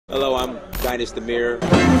Hello, I'm Dynasty Demir.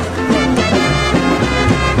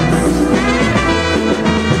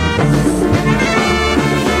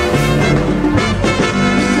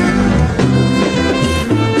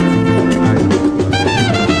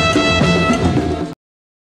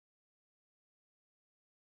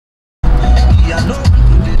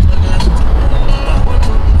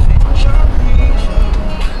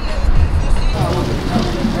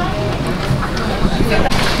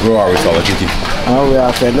 Where are we, Salakiki? We are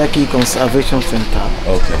at the Lekki Conservation Center.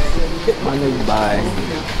 Okay. Managed by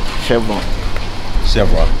Chevron.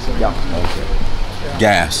 Chevron? Yeah. Okay.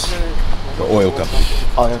 Gas. The oil company.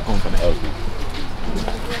 Oil company. Okay.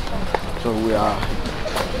 So we are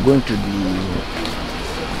going to the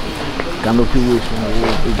Canopy Walkway.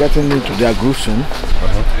 We'll be getting into their group soon.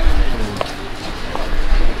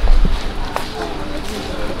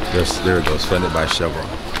 Yes, there it goes. Funded by Chevron.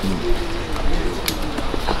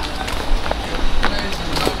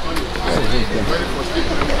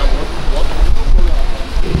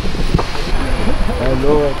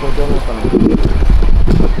 Hello,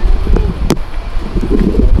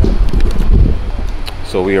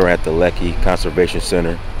 So we are at the Lekki Conservation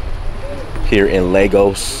Center here in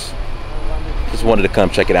Lagos. Just wanted to come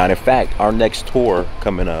check it out. In fact, our next tour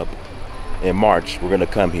coming up in March, we're gonna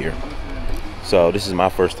come here. So this is my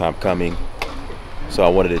first time coming. So I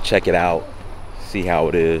wanted to check it out, see how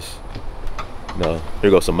it is. No, here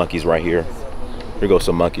goes some monkeys right here. Here goes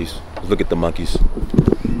some monkeys. Let's look at the monkeys.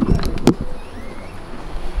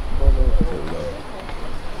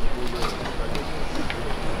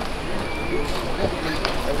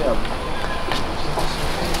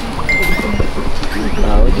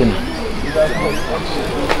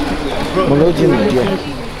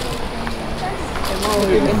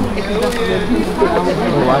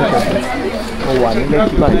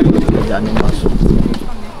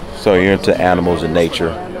 So you're into animals and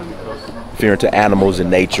nature. If you're into animals and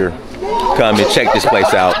nature, come and check this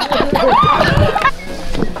place out.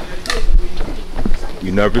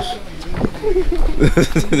 You nervous?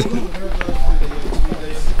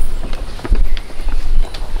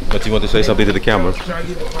 But you want to say something to the camera?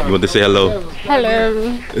 You want to say hello?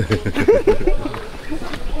 Hello.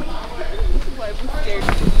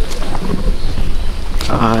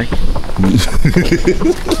 Hi.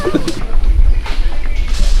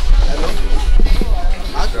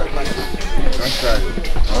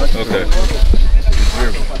 Okay.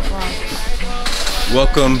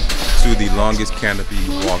 Welcome to the longest canopy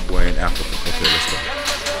walkway in Africa. Okay, let's go.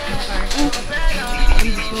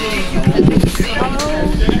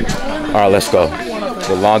 All right, let's go.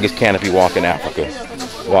 The longest canopy walkway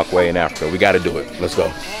in Africa. We got to do it. Let's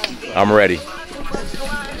go. I'm ready.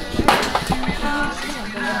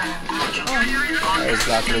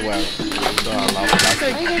 Exactly well. Don't allow that.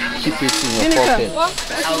 Keep it in your pocket.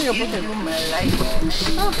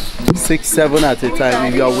 6, 7 at a time.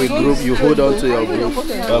 If you are with group, you hold on to your group.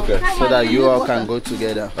 Okay. So that you all can go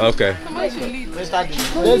together. Okay.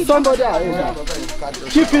 There's somebody out.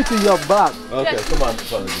 Keep it in your bag. Okay, come on.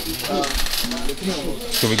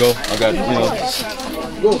 Can we go? I got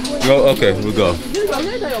Go. Okay, we go.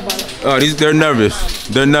 Oh, they're nervous.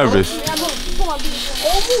 They're nervous.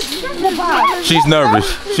 She's nervous.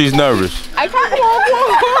 She's nervous. I can't walk.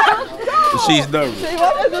 She's nervous.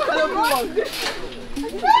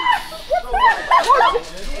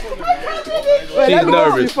 She's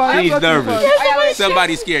nervous. She's nervous.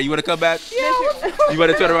 Somebody's scared. You want to come back? You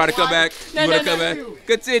want to turn around and come back? You want to come back?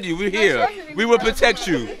 Continue. We're here. We will protect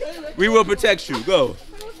you. We will protect you. Go.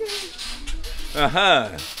 Uh-huh.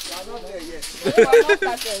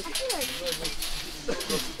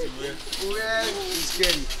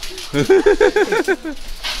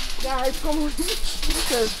 Guys, come on.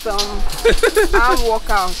 I'll walk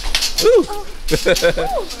out.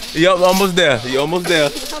 You're almost there. You're almost there.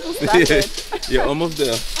 You're almost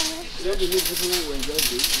there. Yeah, they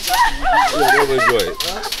will enjoy it.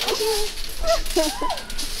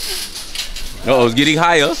 Oh, it's getting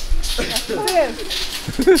higher.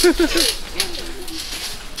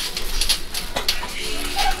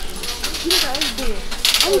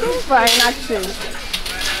 I'm doing fine, actually.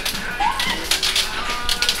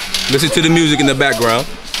 Listen to the music in the background.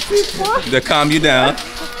 To calm you down.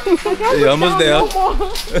 You're almost there.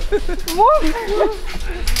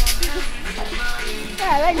 Yeah,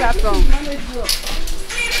 I like that song.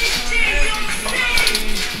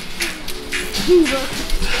 Jesus.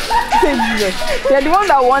 You're the one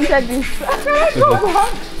that wanted this.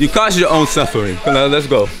 You caused your own suffering. Come on, let's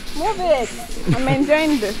go. Move it. I'm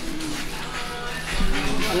enjoying this.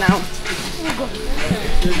 Now.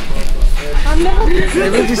 I've never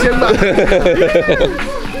been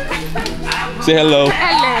Say hello.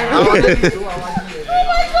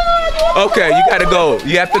 Okay, you gotta go.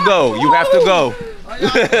 You have to go. You have to go.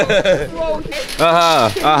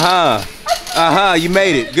 You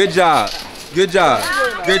made it. Good job. Good job.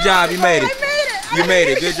 Good job. You made it. You made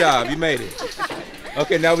it. Good job. You made it.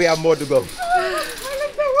 Okay, now we have more to go.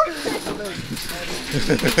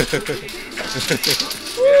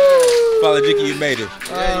 Falajiki, you made it.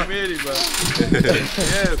 Yeah, you made it, bro.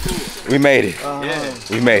 Yeah, cool. We made it. Yeah.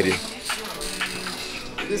 We made it.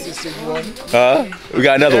 This is the one. We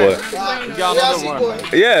got another one. We got another one. Man.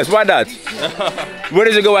 Yes, why not? Where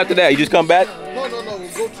does it go after that? You just come back? No.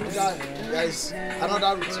 We'll go through that. There is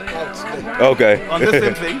another route. Okay. On the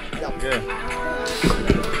same thing? Yeah.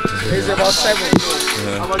 It's about 7.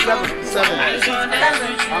 About 7.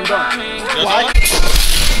 I'm done. What?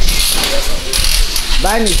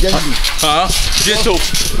 Mine is gently. Gentle.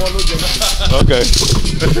 Follow them. Okay.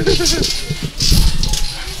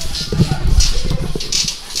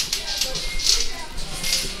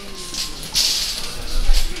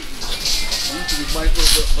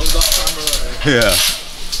 Yeah.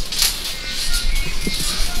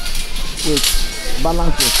 Wait,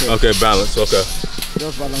 balance yourself. Okay, balance. Okay.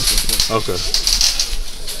 Just balance yourself. Okay.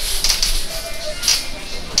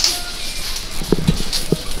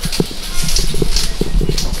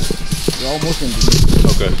 You're almost in the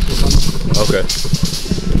middle. Okay.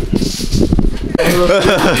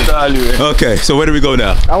 Okay, so where do we go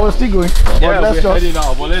now? I was still going. Yeah, we're heading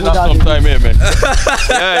now, but let's have some time here, man.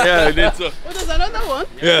 yeah, it is. Oh, there's another one?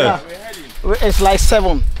 Yeah. It's like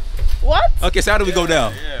 7. What? Okay, so how do we go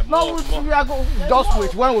down? No, we are going. Just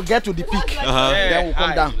wait. When we get to the peak, then we'll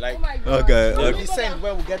come down. Okay. We'll descend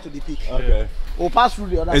when we get to the peak. Okay. We'll pass through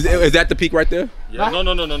the other side. Is that the peak right there? Yeah. No.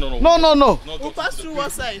 No. We'll pass through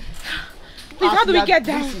what side? Please, how do we get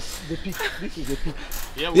down? This is the peak. This is the peak.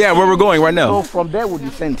 Yeah, where we're going right So now. from there we'll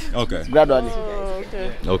descend Okay. gradually. Oh,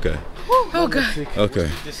 okay. Okay. Oh, God. Okay.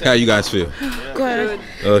 How you guys feel? Good.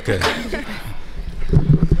 Okay.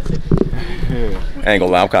 I ain't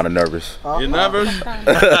gonna lie, I'm kind of nervous. You nervous?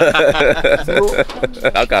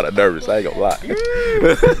 I'm kind of nervous. I ain't gonna lie.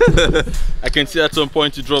 I can see at some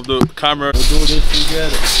point you drop the camera. We'll do this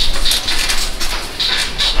together.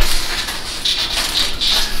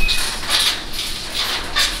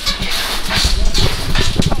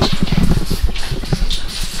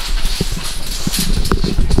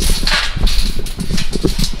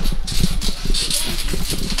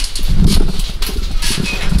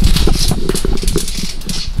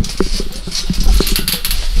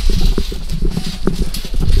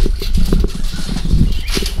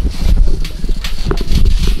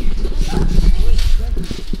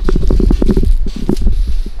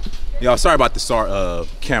 Y'all, sorry about the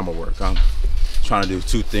camera work. I'm trying to do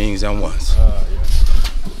 2 things at once.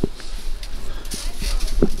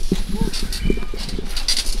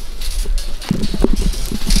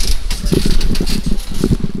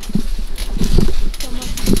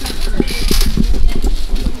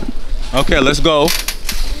 Okay, let's go.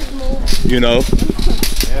 You know.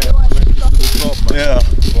 Yeah,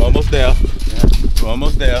 we're almost there. We're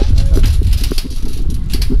almost there.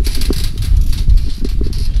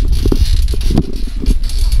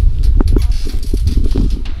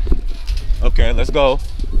 Okay, let's go.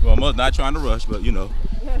 Well, I'm not trying to rush, but you know,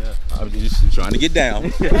 I'm just trying to get down.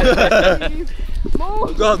 Move.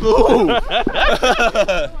 Go, move.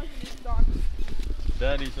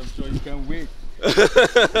 Daddy, I'm sure you can wait.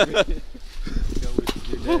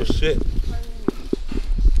 Oh shit.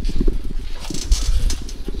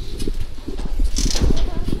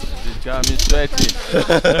 This got me sweating.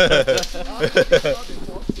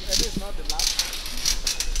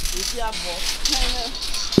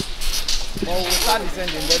 But we'll start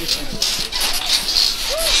descending very soon.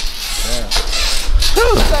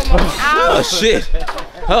 Oh shit.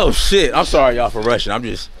 Oh shit. I'm sorry y'all for rushing. I'm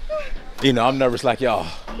just, you know, I'm nervous like y'all.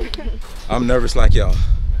 I'm nervous like y'all.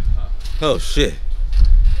 Oh shit.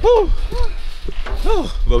 Woo. Whew.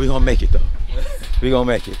 But we gonna make it though. We gonna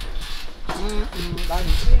make it.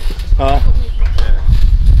 Huh?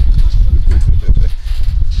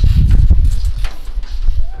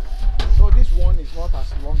 So this one is not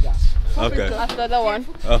as long as. Okay. After that one.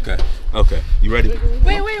 Okay. Okay. You ready?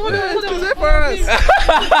 Wait, hold on for us.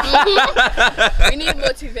 We need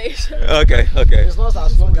motivation. Okay. Okay. It's not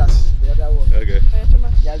as long as the other one. Okay.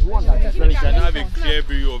 There's one that is very Can I have a clear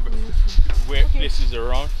view of where places are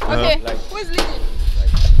around? Okay, who's leading?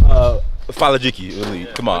 Falajiki,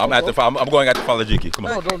 lead. Come on, I'm going at the Falajiki. Come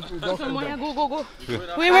on. No, don't. Go.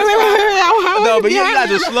 Wait. No, but you're not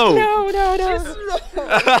just slow. No.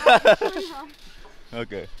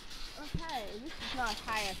 Okay. Okay, this is not as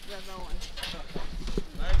high as the other one.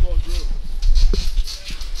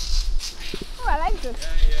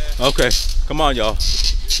 Okay, come on, y'all.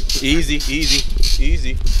 Easy, easy,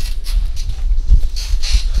 easy.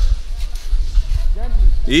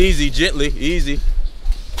 Easy, gently, easy.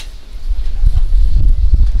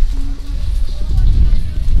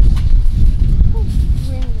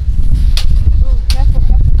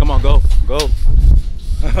 Come on, go, go.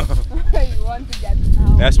 You want to get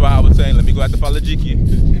out. That's why I was saying, let me go out to Falajiki.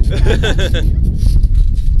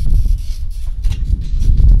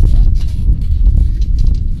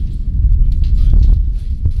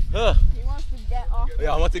 He wants to get off.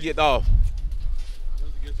 Yeah, I want to get off.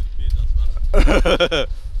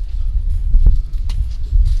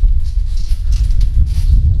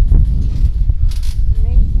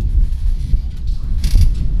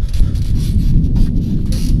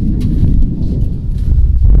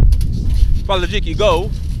 Falajiki,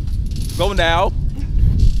 go. Go now.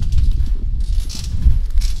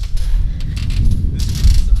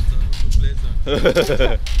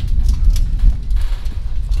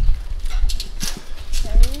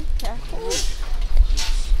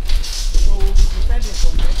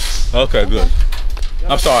 Okay, good.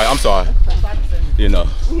 I'm sorry. You know.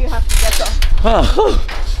 You have to get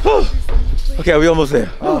off. Okay, we almost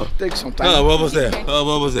there. Oh, take some time. We're almost there. We're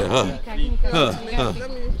almost there.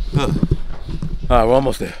 All right, we're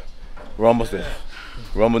almost there. We're almost there.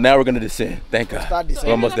 Now we're gonna descend. Thank God.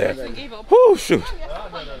 We're almost there. Whoo, shoot.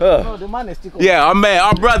 No, the man is still Yeah, our man,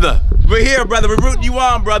 our brother. We're here, brother. We're rooting you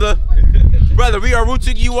on, brother. Brother, we are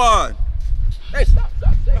rooting you on. Hey, stop it.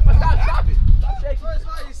 Stop shaking.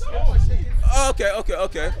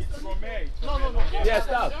 Okay. No. Yeah,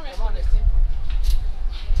 stop.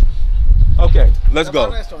 Okay, let's go.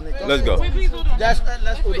 Let's go. let's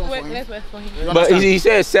hold on for him. Let's wait for him. But he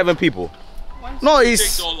said 7 people. No,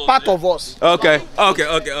 he's part of us. Okay.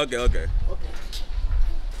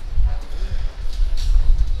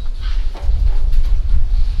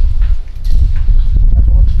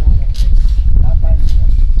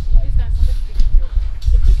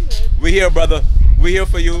 We here, brother. We here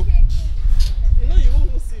for you.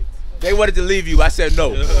 They wanted to leave you. I said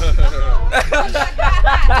no. You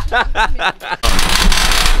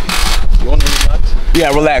want to relax?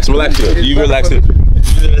 Yeah, relax it. You relax it.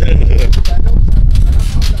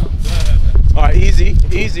 All right, easy. Whoa,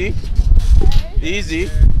 easy.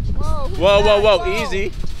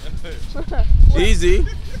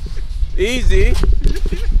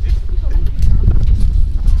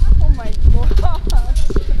 Oh my God.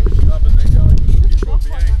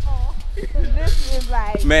 This is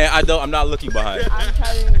like. Man, I'm not looking behind. I'm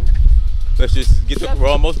telling you. Let's just get we're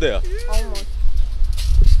almost there. Almost.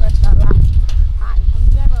 First and last. I'm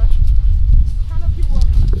never. Canopy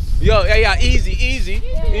Walkway. Yo, yeah, easy.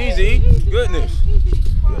 Goodness.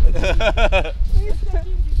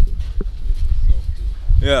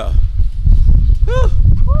 Yeah.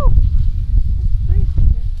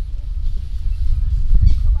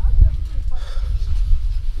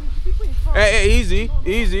 Hey, easy.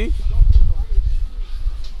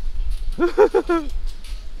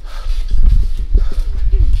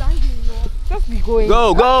 Just be going.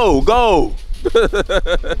 Go.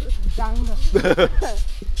 Dang.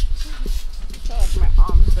 My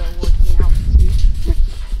arms are working out too.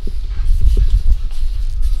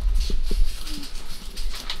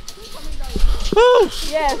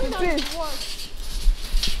 Yes, it is.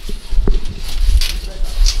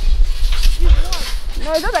 No,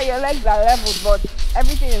 it's not that your legs are level, but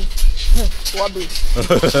everything is wobbly.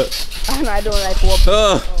 And I don't like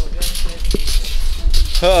wobbly.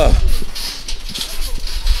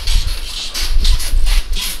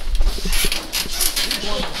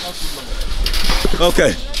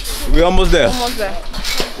 Okay, we're almost there.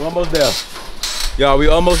 Almost there. Y'all,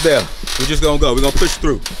 we're almost there. We're just gonna go. We're gonna push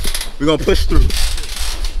through. We're gonna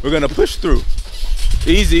push through.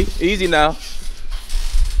 Easy now.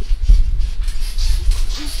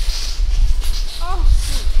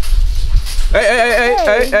 Hey.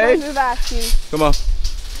 Come on.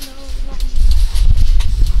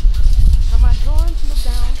 Come on, don't look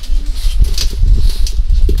down.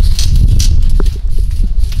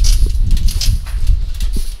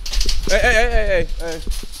 Hey.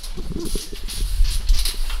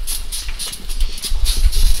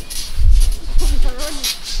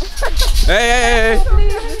 Hey.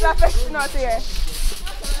 Please, this affects not here.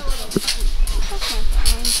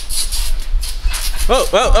 Oh,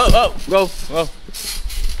 go.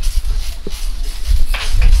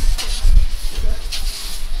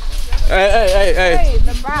 Hey.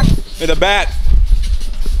 In the back.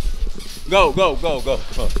 Go.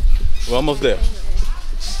 We're almost there.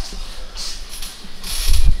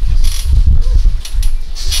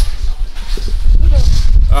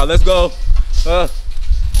 All right, let's go.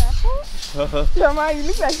 Your man, you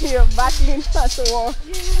look like you're battling at the wall.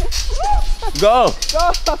 Go. Go.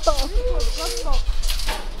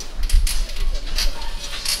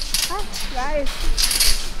 Nice.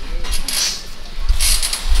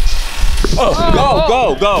 Oh,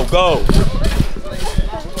 go.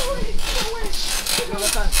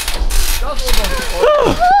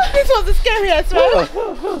 This was the scariest, right?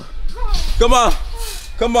 Come on.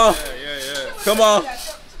 Come on.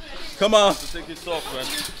 Take it soft, man.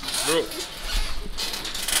 Bro.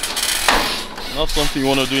 Not something you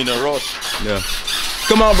want to do in a rush. Yeah.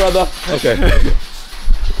 Come on, brother. Okay.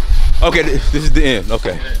 Okay, this is the end.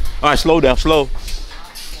 Okay. All right, slow down, slow.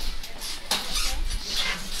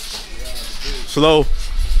 Slow.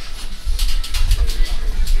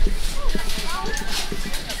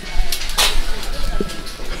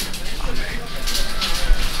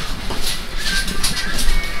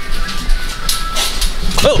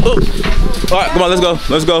 Oh. All right, come on, let's go.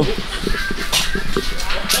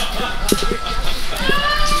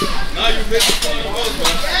 Now you make it fun.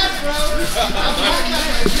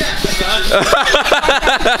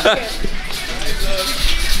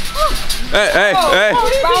 Hey.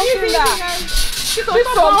 Bouncing that. Stop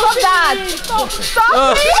that.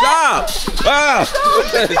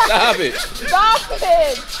 Stop it. Stop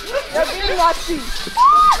it. You're being naughty.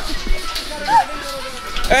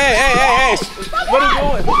 Hey. What are you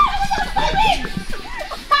doing?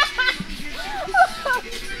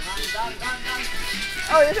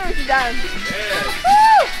 Oh, you're supposed to dance.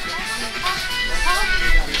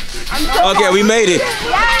 Okay, we made it.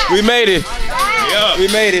 We made it. Yeah. We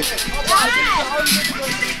made it.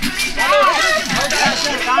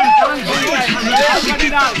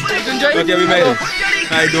 Okay, we made it.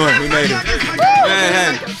 How you doing? We made it.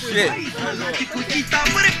 Hey, shit.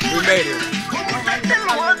 We made it.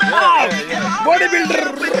 Bodybuilder.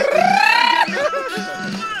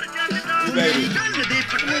 We made it.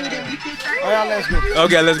 Alright, let's go.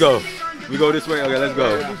 Okay, let's go. We go this way. Okay, let's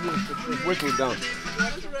go. Wait down.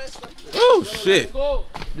 Oh shit.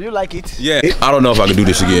 Do you like it? Yeah. I don't know if I can do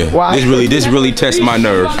this again. Why? This really tests my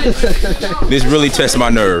nerve. This really tests my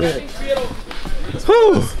nerve.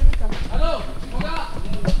 Whew.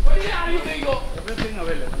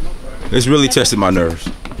 This really tested my nerves.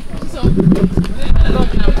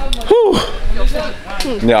 Whew.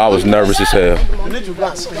 Yeah, I was nervous as hell. We need to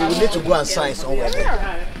go and sign somewhere.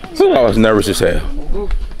 Whew, I was nervous as hell.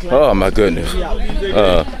 Oh my goodness.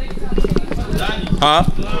 Huh?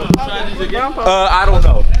 I don't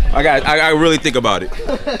know. I really think about it.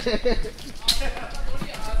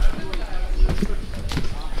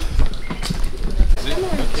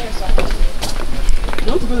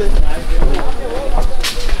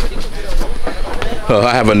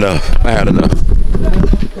 I have enough. I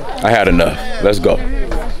had enough. Let's go.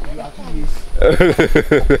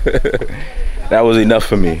 That was enough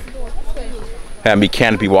for me. Had me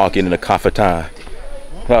canopy walking in a kafatan.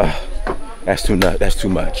 That's too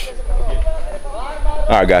much.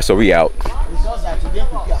 All right, guys. So we out.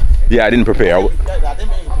 Yeah, I didn't prepare.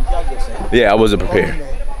 Yeah, I wasn't prepared.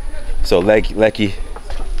 So Lekki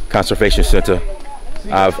Conservation Center.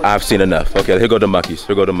 I've seen enough. Okay, here go the monkeys.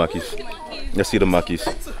 Let's see the monkeys.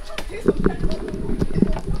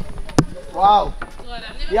 Wow.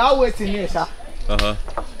 You are waiting here, sir. I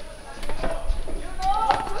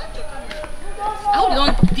hope you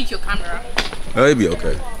don't pick your camera. Oh, it'll be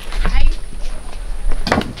okay.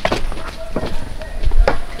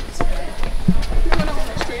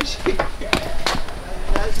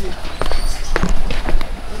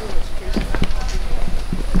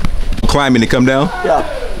 Climbing to come down? Yeah.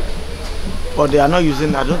 But they are not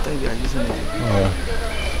using, I don't think they are using it.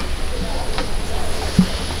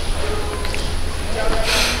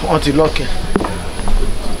 Anti-locking.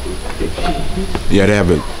 Yeah, they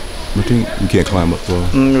have it. I think you can't climb up though.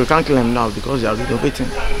 You can't climb now because they are renovating.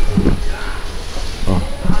 Oh.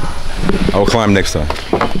 I will climb next time.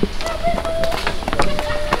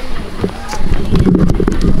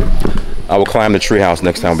 I will climb the treehouse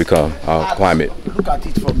next time we come. I'll climb it. Look at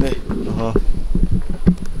it from there.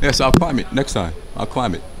 Yes, I'll climb it next time. I'll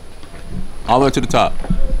climb it. All the way to the top.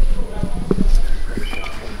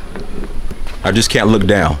 I just can't look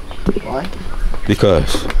down. Why?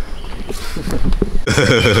 Because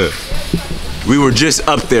we were just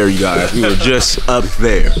up there, you guys. We were just up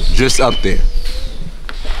there. Just up there.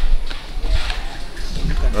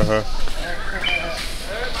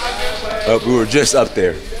 We were just up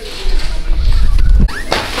there.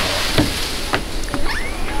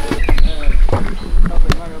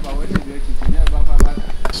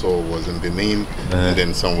 So it was in Benin and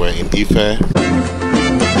then somewhere in Ife.